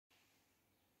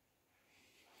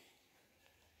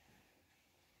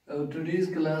Today's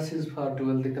class is for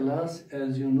 12th class.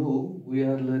 As you know, we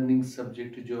are learning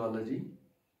subject geology.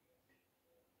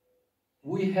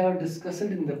 We have discussed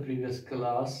in the previous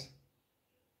class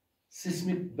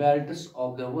seismic belts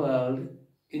of the world.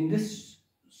 In this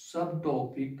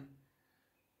subtopic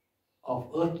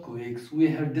of earthquakes, we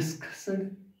have discussed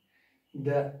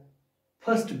the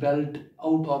first belt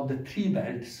out of the three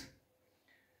belts.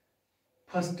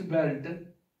 First belt,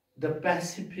 the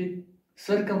Pacific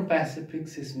Circum-Pacific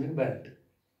Seismic Belt.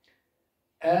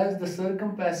 As the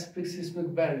Circum-Pacific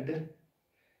Seismic Belt,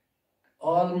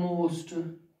 almost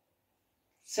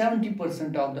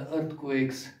 70% of the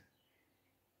earthquakes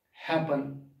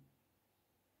happen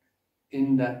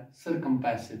in the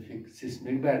Circum-Pacific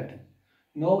Seismic Belt.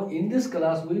 Now, in this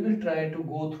class, we will try to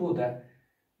go through the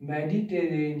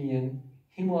Mediterranean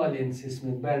Himalayan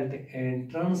Seismic Belt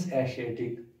and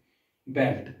trans-Asiatic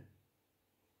belt,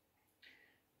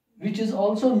 which is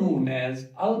also known as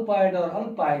Alpine or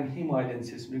Alpine Himalayan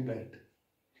Seismic Belt.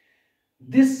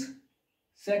 This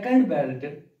second belt,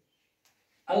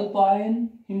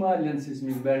 Alpine Himalayan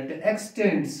Seismic Belt,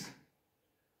 extends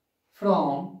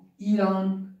from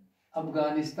Iran,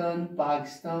 Afghanistan,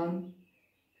 Pakistan,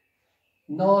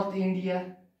 North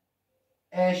India,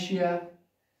 Asia,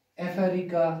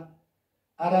 Africa,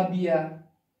 Arabia,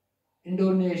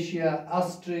 Indonesia,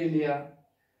 Australia,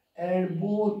 and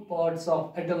both parts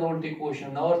of Atlantic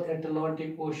Ocean, North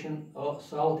Atlantic Ocean, or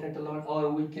South Atlantic,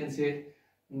 or we can say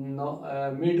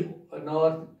mid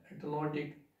North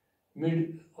Atlantic,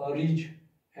 mid ridge,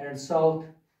 and South.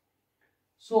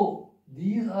 So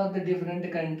these are the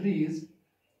different countries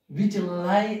which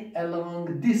lie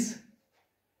along this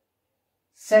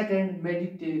second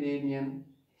Mediterranean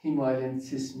Himalayan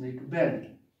seismic belt.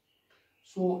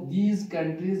 So these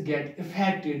countries get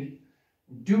affected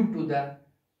due to the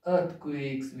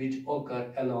earthquakes which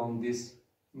occur along this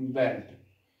belt.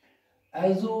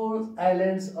 Azores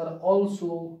Islands are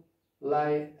also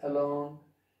lie along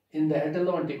in the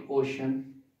Atlantic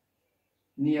Ocean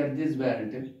near this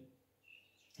belt.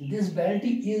 This belt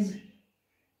is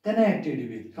connected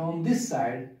with, from this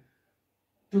side,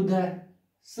 to the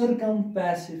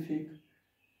Circum-Pacific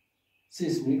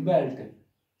Seismic Belt.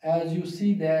 As you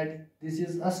see that this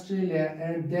is Australia,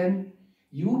 and then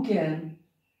you can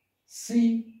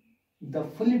see the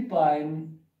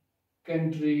Philippine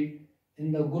country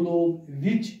in the globe,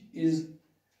 which is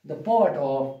the part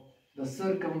of the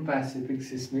Circum-Pacific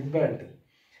Seismic Belt.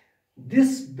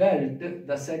 This belt,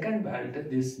 the second belt,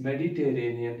 this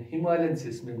Mediterranean Himalayan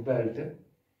Seismic Belt,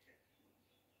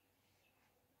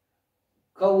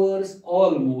 covers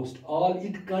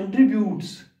it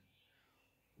contributes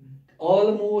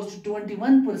almost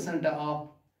 21% of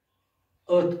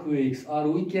earthquakes, or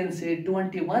we can say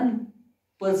 21%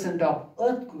 of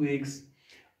earthquakes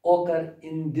occur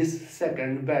in this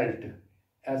second belt.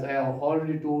 As I have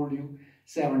already told you,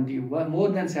 more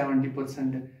than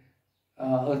 70%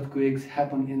 earthquakes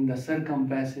happen in the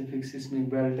Circum-Pacific Seismic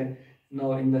Belt.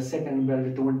 Now in the second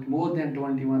belt, more than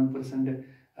 21%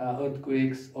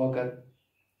 earthquakes occur.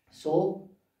 So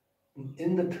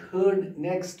in the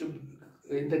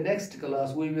next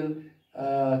class, we will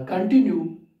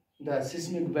continue the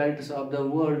seismic belts of the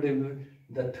world,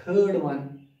 the third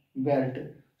one belt.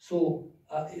 So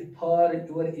for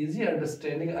your easy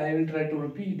understanding, I will try to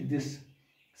repeat this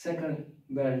second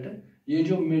belt. ये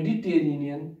जो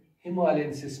Mediterranean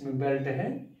Himalayan seismic belt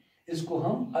है, इसको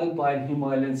हम alpine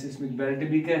Himalayan seismic belt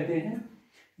भी कहते हैं।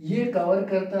 ये cover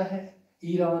करता है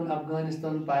Iran,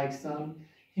 Afghanistan, Pakistan,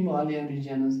 Himalayan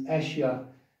regions, Asia.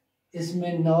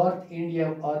 इसमें नॉर्थ इंडिया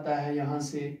आता है यहाँ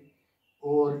से,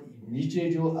 और नीचे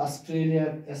जो ऑस्ट्रेलिया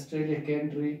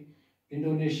कंट्री,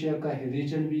 इंडोनेशिया का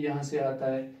रीजन भी यहाँ से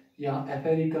आता है। यहाँ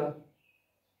अफ्रीका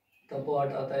का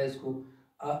पार्ट आता है, इसको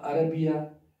अरबिया,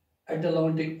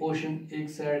 अटलांटिक ओशन एक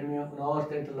साइड में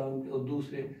नॉर्थ अटलांटिक और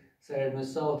दूसरे साइड में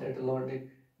साउथ अटलांटिक,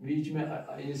 बीच में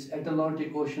इस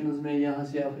अटलांटिक ओशन में यहाँ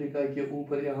से अफ्रीका के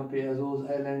ऊपर यहाँ पे अजोर्स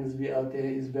आइलैंड्स भी आते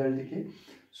हैं इस बेल्ट के।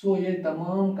 सो ये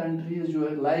तमाम कंट्रीज जो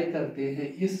है लाई करते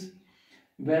हैं इस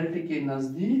बेल्ट के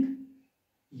नज़दीक,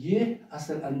 ये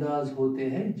असरअंदाज होते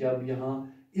हैं जब यहाँ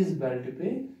इस बेल्ट पे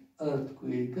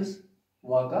अर्थक्वेक्स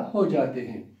वाक़ा हो जाते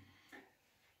हैं।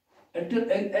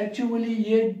 एक्चुअली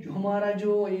ये हमारा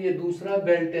जो ये दूसरा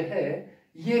बेल्ट है,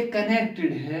 ये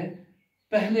कनेक्टेड है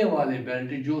पहले वाले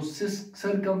बेल्ट जो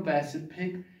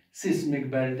सर्कम-पैसिफिक सिस्मिक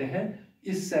बेल्ट है।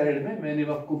 इस साइड में मैंने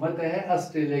आपको बताया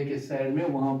ऑस्ट्रेलिया के साइड में,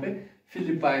 वहां पे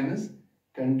फिलीपाइंस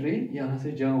कंट्री, यहाँ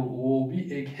से जहाँ वो भी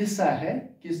एक हिस्सा है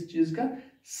किस चीज का,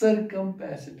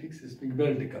 सर्कम-पैसिफिक सिस्मिक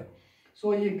बेल्ट का।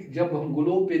 सो ये जब हम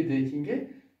ग्लोब पे देखेंगे,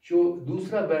 जो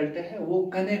दूसरा बेल्ट है वो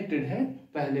कनेक्टेड है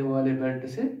पहले वाले बेल्ट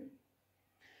से।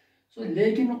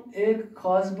 लेकिन एक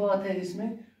खास बात है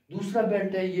इसमें, दूसरा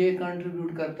बेल्ट है ये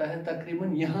कंट्रीब्यूट करता है,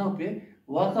 तकरीबन यहाँ पे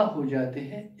वाक़ा हो जाते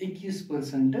हैं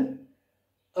 21%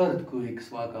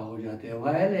 अर्थक्वेक्स वाक़ा हो जाते हैं,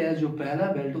 वाइल या जो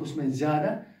पहला बेल्ट उसमें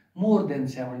ज़्यादा मोर देन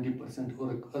 70%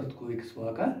 अर्थक्वेक्स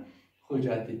वाक़ा हो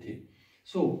जाते थे।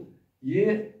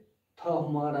 ये था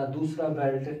हमारा दूसरा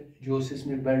बेल्ट, जो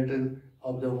seismic belt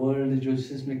of the world, जो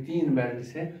सिस्मिक 3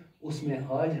 बेल्ट्स है उसमें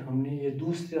आज हमने ये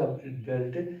दूसरा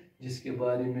बेल्ट जिसके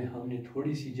बारे में हमने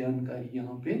थोड़ी सी जानकारी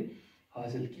यहाँ पे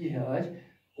हासिल की है आज,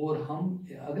 और हम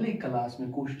अगली क्लास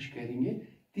में कोशिश करेंगे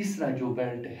तीसरा जो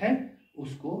बेल्ट है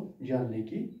उसको जानने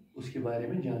की, उसके बारे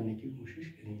में जानने की कोशिश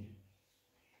करेंगे।